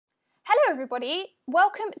everybody.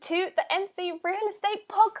 Welcome to the NC Real Estate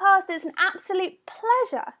Podcast. It's an absolute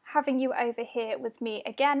pleasure having you over here with me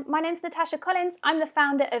again. My name's Natasha Collins. I'm the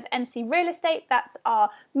founder of NC Real Estate. That's our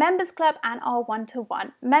members club and our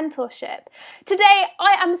one-to-one mentorship. Today,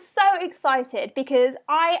 I am so excited because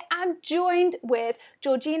I am joined with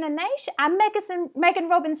Georgina Naish and Megan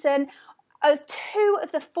Robinson as two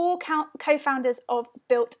of the four co-founders of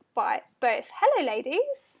Built by Both. Hello, ladies.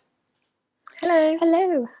 Hello.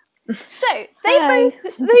 Hello. So they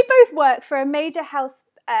both work for a major house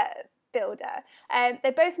builder.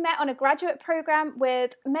 They both met on a graduate program,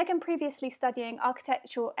 with Megan previously studying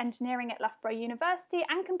architectural engineering at Loughborough University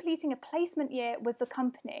and completing a placement year with the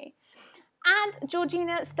company. And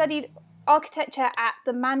Georgina studied architecture at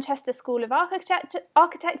the Manchester School of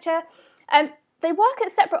Architecture. They work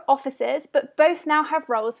at separate offices, but both now have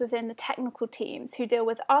roles within the technical teams who deal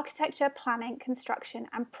with architecture, planning, construction,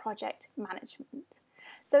 and project management.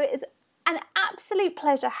 So it is an absolute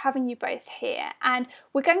pleasure having you both here. And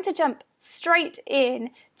we're going to jump straight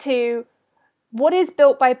in to what is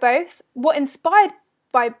Built by Both, what inspired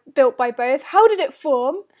by Built by Both, how did it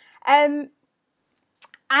form, and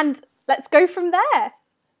let's go from there.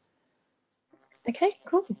 Okay,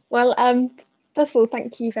 cool. Well, first of all,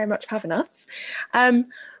 thank you very much for having us.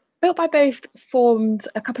 Built by Both formed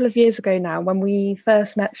a couple of years ago now, when we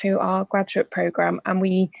first met through our graduate programme, and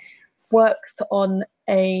we worked on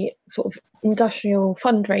a sort of industrial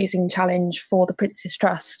fundraising challenge for the Prince's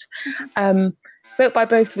Trust. Built by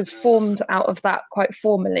Both was formed out of that quite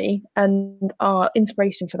formally, and our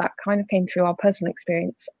inspiration for that kind of came through our personal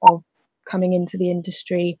experience of coming into the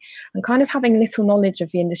industry and kind of having little knowledge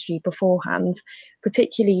of the industry beforehand,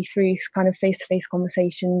 particularly through kind of face-to-face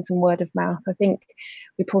conversations and word of mouth. I think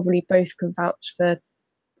we probably both can vouch for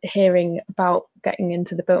hearing about getting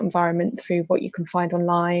into the built environment through what you can find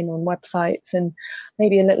online, on websites, and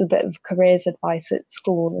maybe a little bit of careers advice at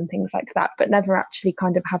school and things like that, but never actually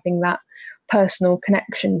kind of having that personal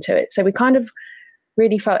connection to it. So we kind of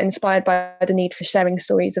really felt inspired by the need for sharing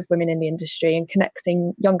stories of women in the industry and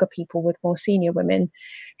connecting younger people with more senior women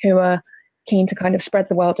who are keen to kind of spread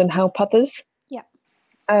the word and help others. Yeah.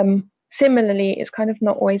 Similarly, it's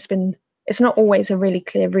not always a really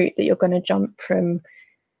clear route that you're going to jump from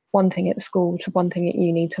one thing at school to one thing at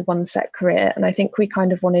uni to one set career. And I think we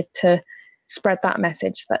kind of wanted to spread that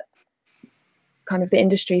message that kind of the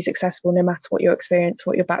industry is accessible no matter what your experience,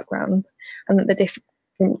 what your background, and that the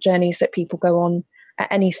different journeys that people go on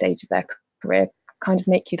at any stage of their career kind of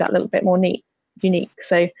make you that little bit more unique.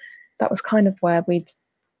 So that was kind of where we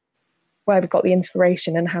got the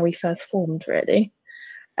inspiration and how we first formed, really.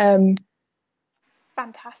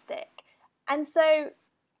 Fantastic. And so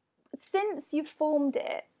since you formed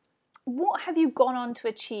it, what have you gone on to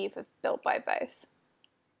achieve with Built by Both?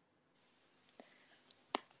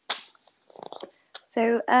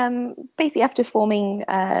 So basically, after forming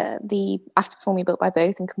Built by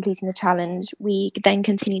Both and completing the challenge, we then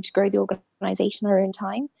continued to grow the organisation our own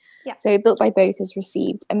time. Yeah. So Built by Both has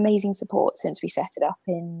received amazing support since we set it up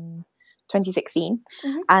in 2016,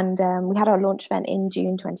 and we had our launch event in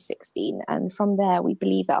June 2016. And from there, we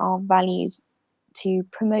believe that our values to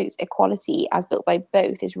promote equality as Built by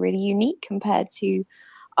Both is really unique compared to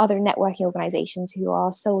other networking organisations who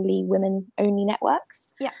are solely women-only networks.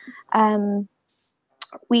 Yeah.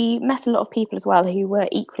 We met a lot of people as well who were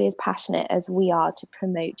equally as passionate as we are to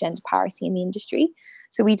promote gender parity in the industry.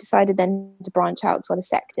 So we decided then to branch out to other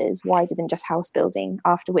sectors wider than just house building,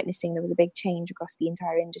 after witnessing there was a big change across the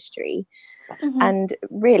entire industry. And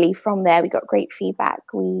really from there, we got great feedback.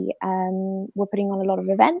 We were putting on a lot of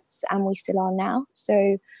events, and we still are now.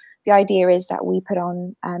 So the idea is that we put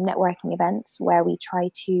on networking events where we try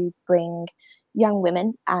to bring young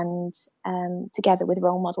women and together with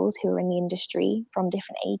role models who are in the industry from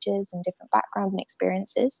different ages and different backgrounds and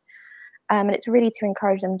experiences. And it's really to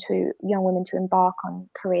encourage young women to embark on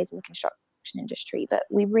careers in the construction industry. But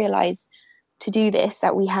we realise to do this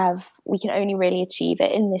that we can only really achieve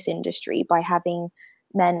it in this industry by having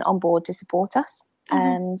men on board to support us.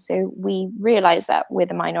 So we realise that we're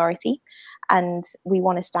the minority, and we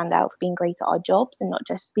want to stand out for being great at our jobs and not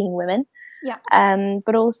just being women. Yeah.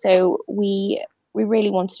 But also we really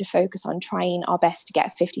wanted to focus on trying our best to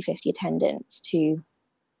get 50-50 attendance to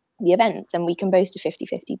the events, and we can boast a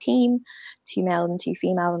 50-50 team, 2 male and 2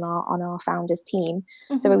 female on our founders team.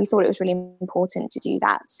 So we thought it was really important to do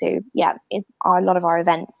that. So yeah, a lot of our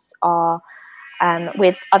events are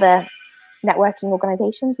with other networking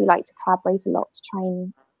organisations. We like to collaborate a lot to try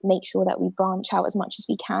and make sure that we branch out as much as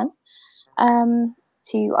we can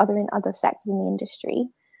to other sectors in the industry.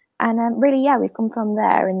 And really, yeah, we've come from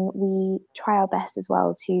there, and we try our best as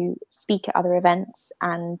well to speak at other events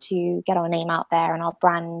and to get our name out there and our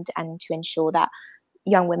brand, and to ensure that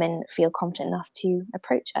young women feel confident enough to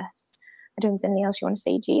approach us. I don't know if there's anything else you want to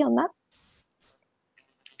say, G, on that?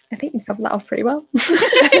 I think you covered that off pretty well. I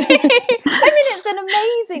mean, it's an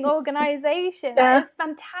amazing organisation. Yeah. It's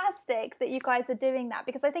fantastic that you guys are doing that,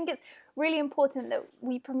 because I think it's really important that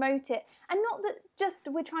we promote it, and not that just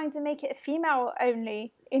we're trying to make it a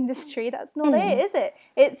female-only industry. That's not it, is it?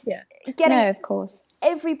 It's getting of course,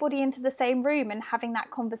 everybody into the same room and having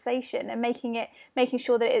that conversation, and making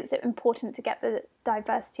sure that it's important to get the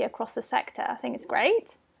diversity across the sector. I think it's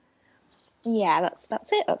great. Yeah, that's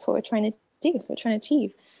it. That's what we're trying to do. That's what we're trying to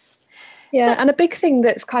achieve. Yeah, and a big thing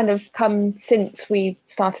that's kind of come since we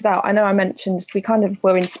started out, I know I mentioned we kind of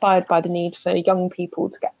were inspired by the need for young people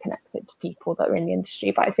to get connected to people that are in the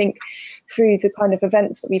industry, but I think through the kind of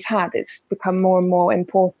events that we've had, it's become more and more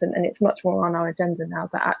important, and it's much more on our agenda now,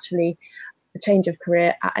 that actually a change of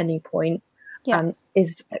career at any point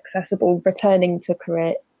is accessible. Returning to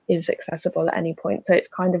career is accessible at any point. So it's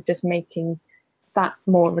kind of just making that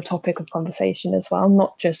more of a topic of conversation as well,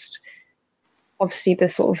 not just obviously the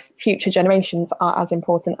sort of future generations are as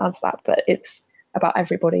important as that, but it's about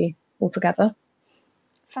everybody altogether.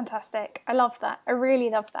 Fantastic. I love that. I really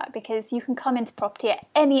love that, because you can come into property at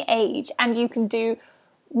any age, and you can do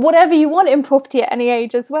whatever you want in property at any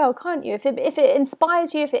age as well, can't you? If it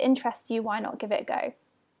inspires you, if it interests you, why not give it a go?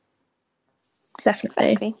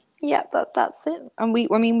 Definitely. Exactly. Yeah, that's it. And we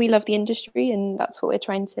love the industry, and that's what we're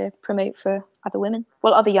trying to promote for other women.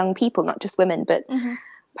 Well, other young people, not just women, but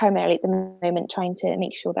primarily at the moment trying to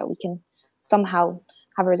make sure that we can somehow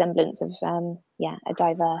have a resemblance of a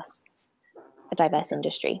diverse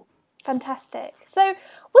industry. Fantastic. So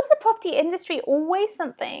was the property industry always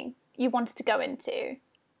something you wanted to go into?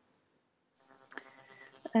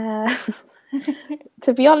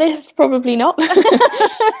 To be honest, probably not.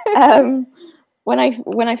 When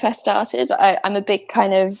I first started, I'm a big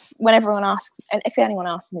kind of, when everyone asks, and if anyone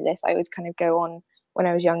asks me this, I always kind of go on, when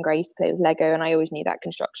I was younger, I used to play with Lego, and I always knew that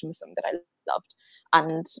construction was something that I loved.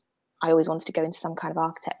 And I always wanted to go into some kind of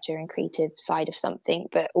architecture and creative side of something,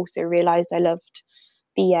 but also realised I loved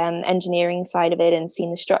the engineering side of it, and seeing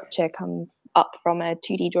the structure come up from a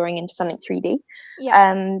 2D drawing into something 3D.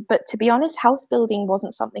 Yeah. But to be honest, house building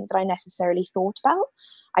wasn't something that I necessarily thought about.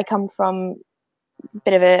 I come from a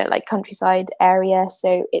bit of a countryside area,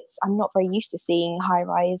 so I'm not very used to seeing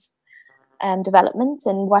high-rise development,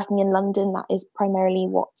 and working in London, that is primarily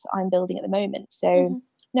what I'm building at the moment. So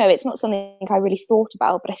no, it's not something I really thought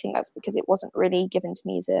about, but I think that's because it wasn't really given to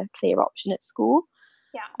me as a clear option at school.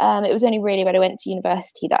 Yeah. It was only really when I went to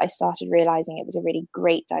university that I started realising it was a really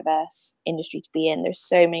great, diverse industry to be in. There's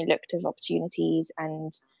so many lucrative opportunities,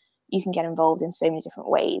 and you can get involved in so many different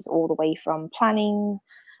ways, all the way from planning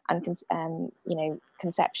and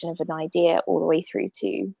conception of an idea, all the way through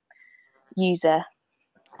to user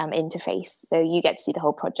interface. So you get to see the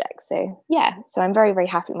whole project. So yeah, so I'm very, very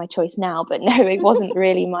happy with my choice now, but no, it wasn't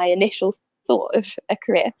really my initial thought of a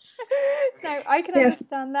career. No, I can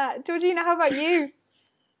understand that. Georgina, how about you?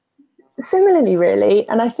 Similarly, really.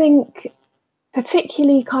 And I think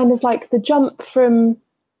particularly kind of like the jump from,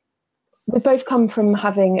 we both come from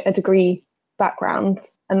having a degree background,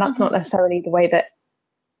 and that's not necessarily the way that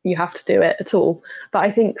you have to do it at all. But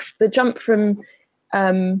I think the jump from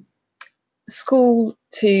school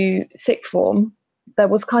to sixth form, there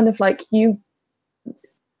was kind of like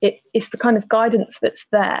it's the kind of guidance that's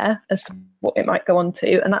there as to what it might go on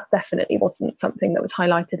to, and that definitely wasn't something that was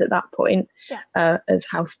highlighted at that point as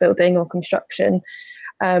house building or construction.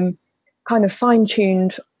 Kind of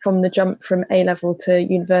fine-tuned from the jump from A-level to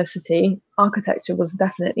university. Architecture was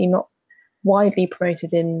definitely not widely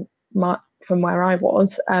promoted from where I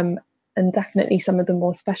was, and definitely some of the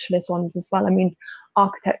more specialist ones as well. I mean,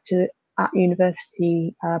 architecture at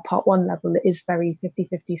university part one level, it is very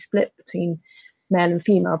 50-50 split between male and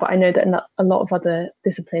female, but I know that a lot of other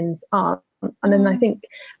disciplines aren't. And then I think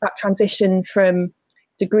that transition from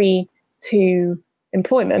degree to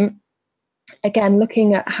employment, again,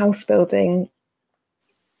 looking at house building,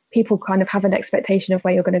 people kind of have an expectation of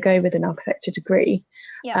where you're going to go with an architecture degree,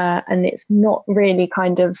 and it's not really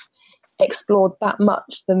kind of explored that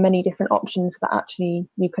much, the many different options that actually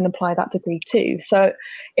you can apply that degree to. So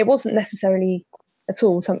it wasn't necessarily at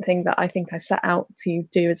all something that I think I set out to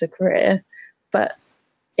do as a career, but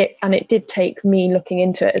it did take me looking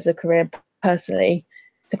into it as a career personally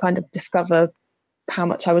to kind of discover how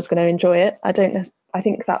much I was going to enjoy it. I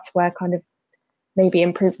think that's where kind of maybe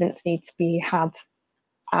improvements need to be had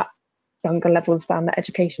at younger levels down the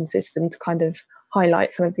education system, to kind of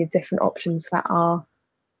highlight some of the different options that are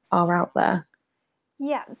are out there.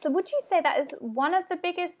 Yeah. So would you say that is one of the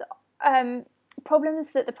biggest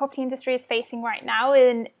problems that the property industry is facing right now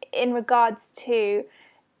in regards to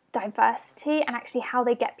diversity and actually how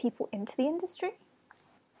they get people into the industry?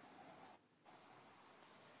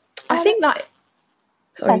 I think that...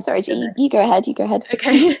 Sorry, you go ahead.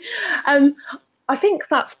 Okay. I think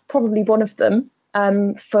that's probably one of them,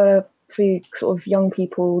 for sort of young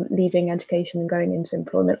people leaving education and going into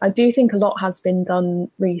employment. I do think a lot has been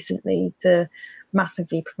done recently to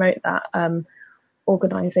massively promote that.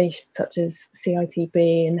 Organisations such as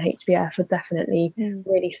CITB and HBF are definitely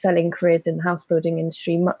really selling careers in the house building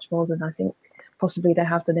industry much more than I think possibly they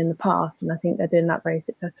have done in the past, and I think they're doing that very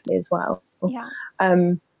successfully as well. Yeah.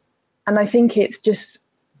 And I think it's just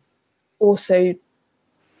also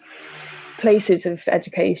places of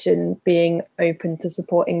education being open to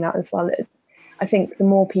supporting that as well. I think the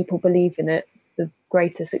more people believe in it, the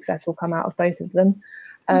greater success will come out of both of them.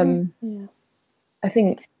 I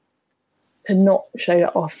think to not show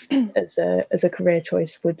it off as a career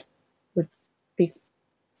choice would be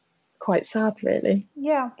quite sad, really.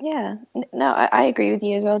 Yeah. No, I agree with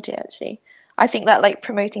you as well, Jay, actually. I think that like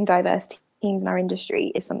promoting diverse teams in our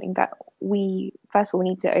industry is something that we, first of all,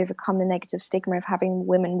 need to overcome the negative stigma of having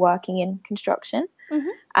women working in construction.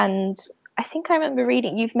 And I think I remember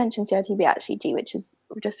reading, you've mentioned CITB actually, G, which has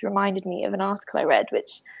just reminded me of an article I read,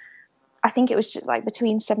 which I think it was just like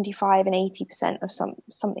between 75 and 80% of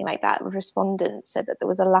something like that of respondents said that there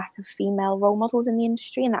was a lack of female role models in the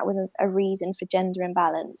industry, and that was a reason for gender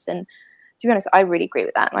imbalance. And to be honest, I really agree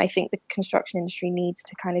with that. And I think the construction industry needs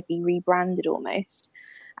to kind of be rebranded almost,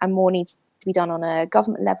 and more needs to be done on a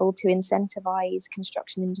government level to incentivize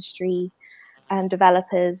construction industry and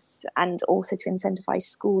developers, and also to incentivize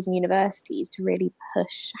schools and universities to really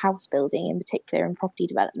push house building in particular and property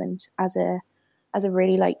development as a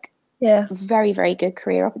really very, very good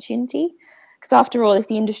career opportunity. Because after all, if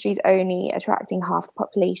the industry is only attracting half the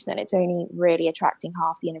population, then it's only really attracting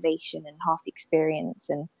half the innovation and half the experience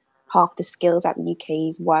and half the skills that the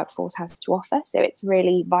UK's workforce has to offer. So it's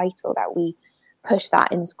really vital that we push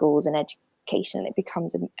that in schools and education. It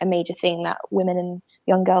becomes a major thing that women and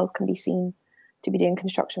young girls can be seen to be doing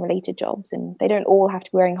construction related jobs, and they don't all have to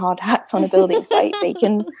be wearing hard hats on a building site. They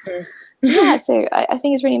can so I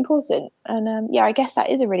think it's really important. And I guess that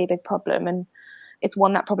is a really big problem, and it's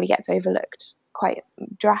one that probably gets overlooked quite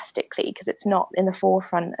drastically because it's not in the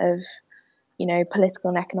forefront of political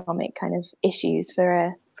and economic kind of issues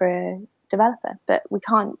for a developer. But we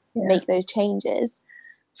can't make those changes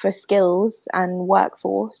for skills and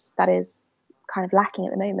workforce that is kind of lacking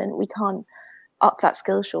at the moment. We can't up that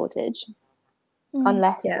skill shortage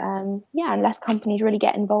unless unless companies really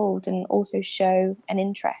get involved and also show an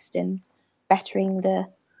interest in bettering the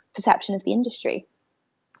perception of the industry.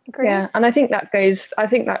 Agreed. Yeah, and I think that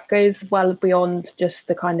goes well beyond just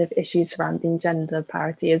the kind of issues surrounding gender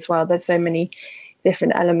parity as well. There's so many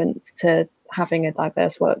different elements to having a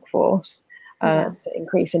diverse workforce to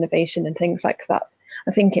increase innovation and things like that.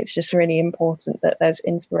 I think it's just really important that there's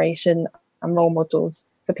inspiration and role models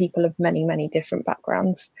for people of many, many different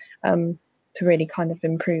backgrounds to really kind of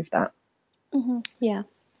improve that. Yeah,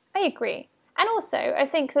 I agree. And also, I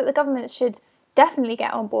think that the government should definitely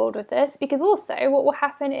get on board with this, because also what will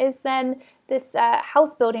happen is then this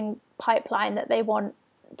house building pipeline that they want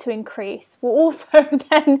to increase will also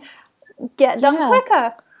then get done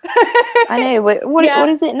quicker. I know. What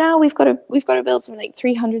is it now? We've got to build something like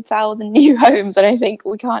 300,000 new homes, and I think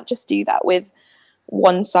we can't just do that with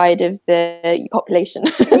one side of the population.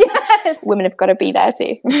 Yes. Women have got to be there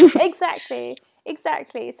too. Exactly.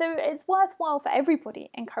 So it's worthwhile for everybody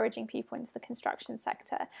encouraging people into the construction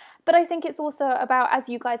sector. But I think it's also about, as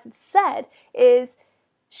you guys have said, is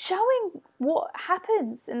showing what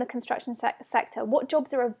happens in the construction sector, what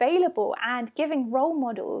jobs are available, and giving role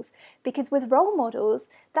models. Because with role models,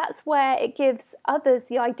 that's where it gives others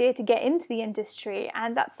the idea to get into the industry,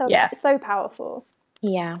 and that's so powerful.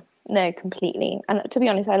 Yeah, no, completely. And to be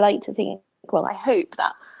honest, I like to think, well, I hope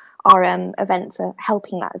that our events are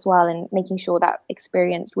helping that as well, and making sure that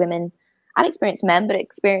experienced women and experienced men, but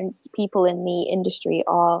experienced people in the industry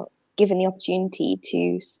are given the opportunity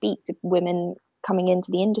to speak to women coming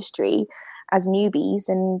into the industry as newbies,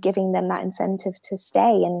 and giving them that incentive to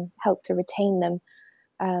stay and help to retain them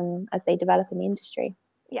as they develop in the industry.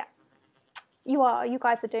 Yeah, you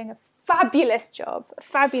guys are doing a fabulous job.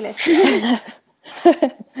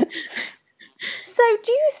 So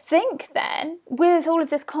do you think then, with all of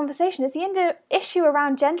this conversation, is the issue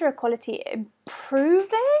around gender equality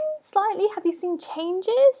improving slightly? Have you seen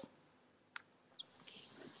changes?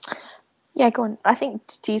 Yeah, go on. I think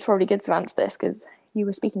G's probably good to answer this because you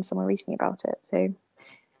were speaking to someone recently about it. So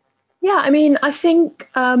Yeah, I mean, I think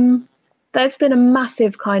there's been a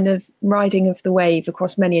massive kind of riding of the wave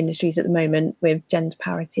across many industries at the moment with gender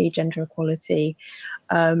parity, gender equality,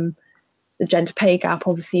 the gender pay gap,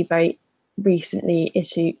 obviously very recently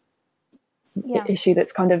issue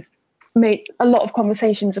that's kind of made a lot of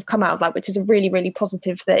conversations have come out of that, which is a really, really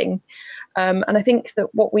positive thing. And I think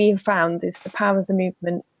that what we've found is the power of the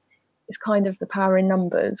movement is kind of the power in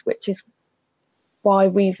numbers, which is why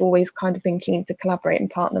we've always kind of been keen to collaborate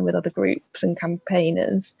and partner with other groups and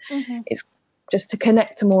campaigners. It's just to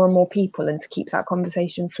connect to more and more people and to keep that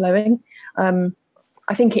conversation flowing.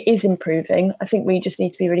 I think it is improving. I think we just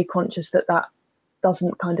need to be really conscious that that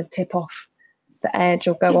doesn't kind of tip off the edge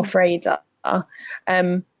or go off radar.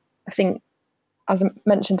 I think, as I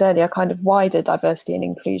mentioned earlier, kind of wider diversity and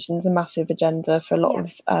inclusion is a massive agenda for a lot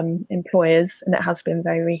of employers, and it has been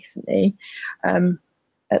very recently.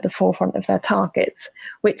 At the forefront of their targets,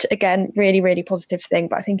 which again, really, really positive thing,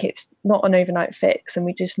 but I think it's not an overnight fix, and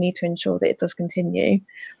we just need to ensure that it does continue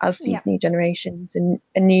as these new generations and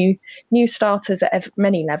new starters at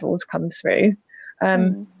many levels come through.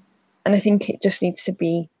 And I think it just needs to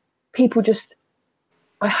be people just,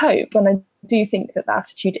 I hope, and I do think that the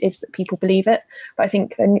attitude is that people believe it, but I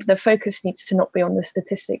think the focus needs to not be on the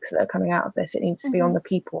statistics that are coming out of this. It needs to be on the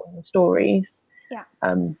people and the stories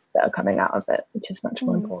that are coming out of it, which is much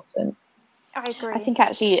more important. I agree. I think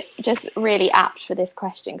actually just really apt for this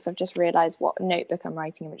question, because I've just realised what notebook I'm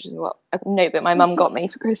writing in, which is what a notebook my mum got me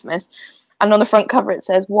for Christmas. And on the front cover it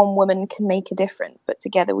says, "One woman can make a difference, but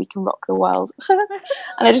together we can rock the world." And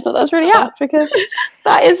I just thought that was really apt, because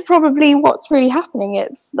that is probably what's really happening.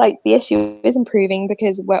 It's like the issue is improving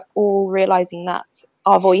because we're all realising that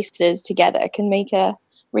our voices together can make a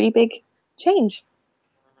really big change.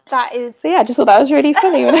 That is... So yeah, I just thought that was really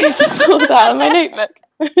funny when I just saw that in my notebook.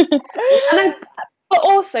 But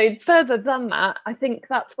also, further than that, I think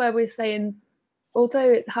that's where we're saying, although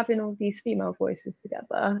it's having all these female voices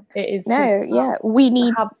together, it is... we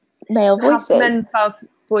need male voices. Men's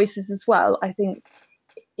voices as well, I think,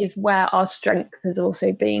 is where our strength has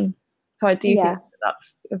also been. So I do think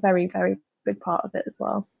that's a very, very big part of it as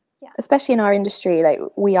well. Yeah. Especially in our industry, like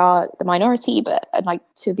we are the minority, but like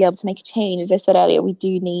to be able to make a change, as I said earlier, we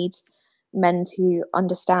do need men to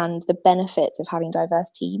understand the benefits of having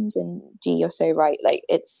diverse teams. And G, you're so right, like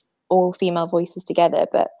it's all female voices together,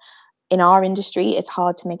 but in our industry it's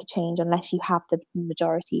hard to make a change unless you have the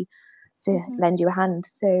majority to lend you a hand.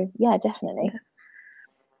 So yeah, definitely.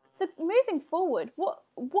 So moving forward, what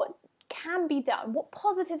can be done, what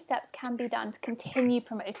positive steps can be done to continue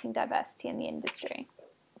promoting diversity in the industry?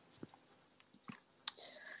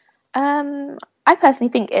 I personally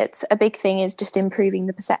think it's a big thing is just improving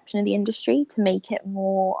the perception of the industry to make it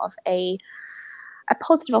more of a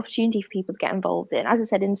positive opportunity for people to get involved in. As I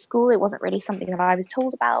said, in school it wasn't really something that I was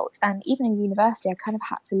told about, and even in university I kind of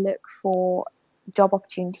had to look for job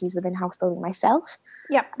opportunities within house building myself.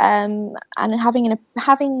 And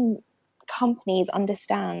having companies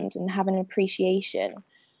understand and have an appreciation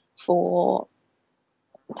for,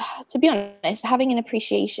 to be honest, having an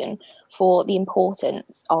appreciation for the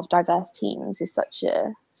importance of diverse teams is such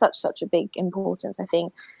a big importance. I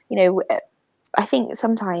think, I think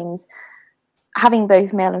sometimes having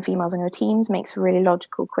both male and females on your teams makes for really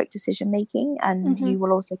logical, quick decision making, and you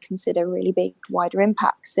will also consider really big, wider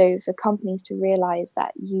impacts. So for companies to realise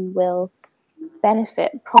that you will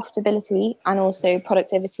benefit, profitability and also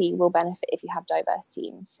productivity will benefit if you have diverse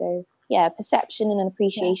teams. So yeah, perception and an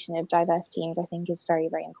appreciation of diverse teams, I think, is very,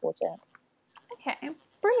 very important. Okay,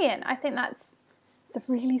 brilliant. I think that's a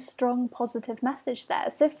really strong, positive message there.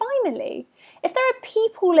 So finally, if there are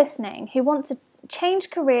people listening who want to change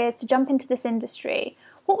careers, to jump into this industry,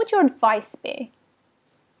 what would your advice be?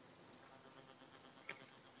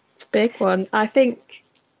 It's a big one. I think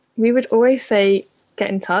we would always say get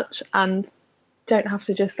in touch, and don't have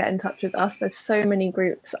to just get in touch with us. There's so many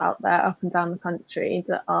groups out there up and down the country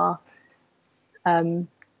that are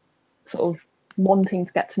sort of wanting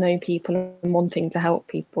to get to know people and wanting to help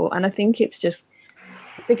people. And I think it's just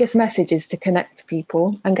the biggest message is to connect to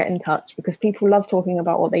people and get in touch, because people love talking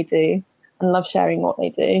about what they do and love sharing what they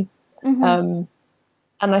do. And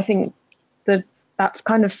I think that's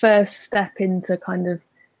kind of first step into kind of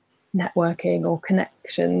networking or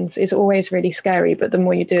connections is always really scary, but the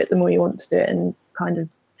more you do it, the more you want to do it and kind of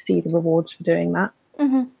see the rewards for doing that.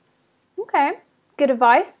 Okay, good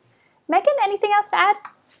advice. Megan, anything else to add?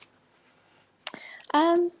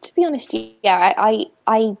 To be honest,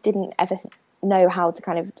 I didn't ever know how to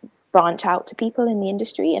kind of branch out to people in the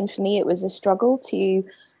industry, and for me it was a struggle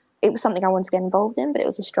it was something I wanted to get involved in, but it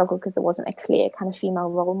was a struggle because there wasn't a clear kind of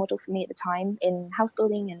female role model for me at the time in house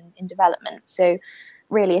building and in development. So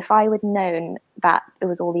really, if I would known that there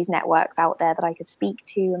was all these networks out there that I could speak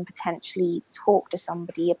to and potentially talk to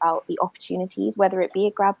somebody about the opportunities, whether it be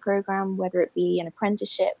a grad program, whether it be an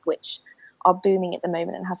apprenticeship, which are booming at the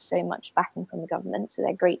moment and have so much backing from the government, so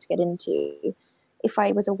they're great to get into. If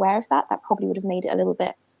I was aware of that, that probably would have made it a little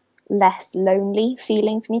bit less lonely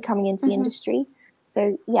feeling for me coming into the industry.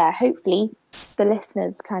 So yeah, hopefully the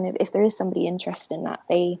listeners kind of, if there is somebody interested in that,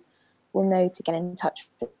 they will know to get in touch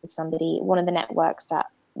with somebody, one of the networks that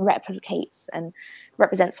replicates and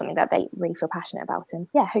represents something that they really feel passionate about. And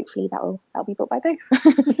yeah, hopefully that'll be Built by Both.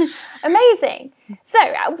 Amazing. So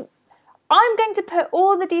I'm going to put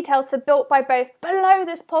all the details for Built by Both below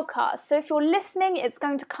this podcast. So if you're listening, it's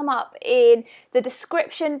going to come up in the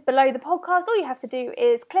description below the podcast. All you have to do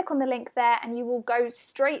is click on the link there and you will go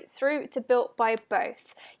straight through to Built by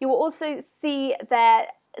Both. You will also see their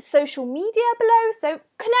social media below, so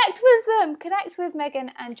connect with them. Connect with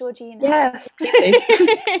Megan and Georgina. Yes,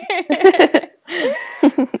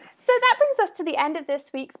 So that brings us to the end of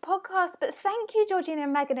this week's podcast. But thank you, Georgina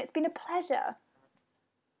and Megan. It's been a pleasure.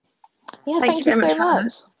 Yeah, thank you so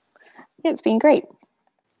much. It's been great.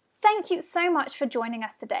 Thank you so much for joining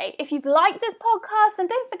us today. If you've liked this podcast, then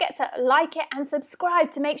don't forget to like it and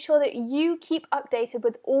subscribe to make sure that you keep updated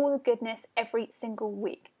with all the goodness every single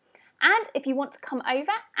week. And if you want to come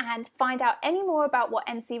over and find out any more about what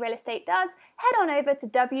NC Real Estate does, head on over to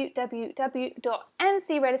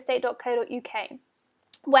www.ncrealestate.co.uk,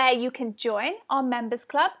 where you can join our members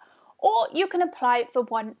club or you can apply for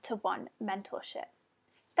one-to-one mentorship.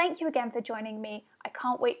 Thank you again for joining me. I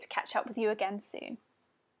can't wait to catch up with you again soon.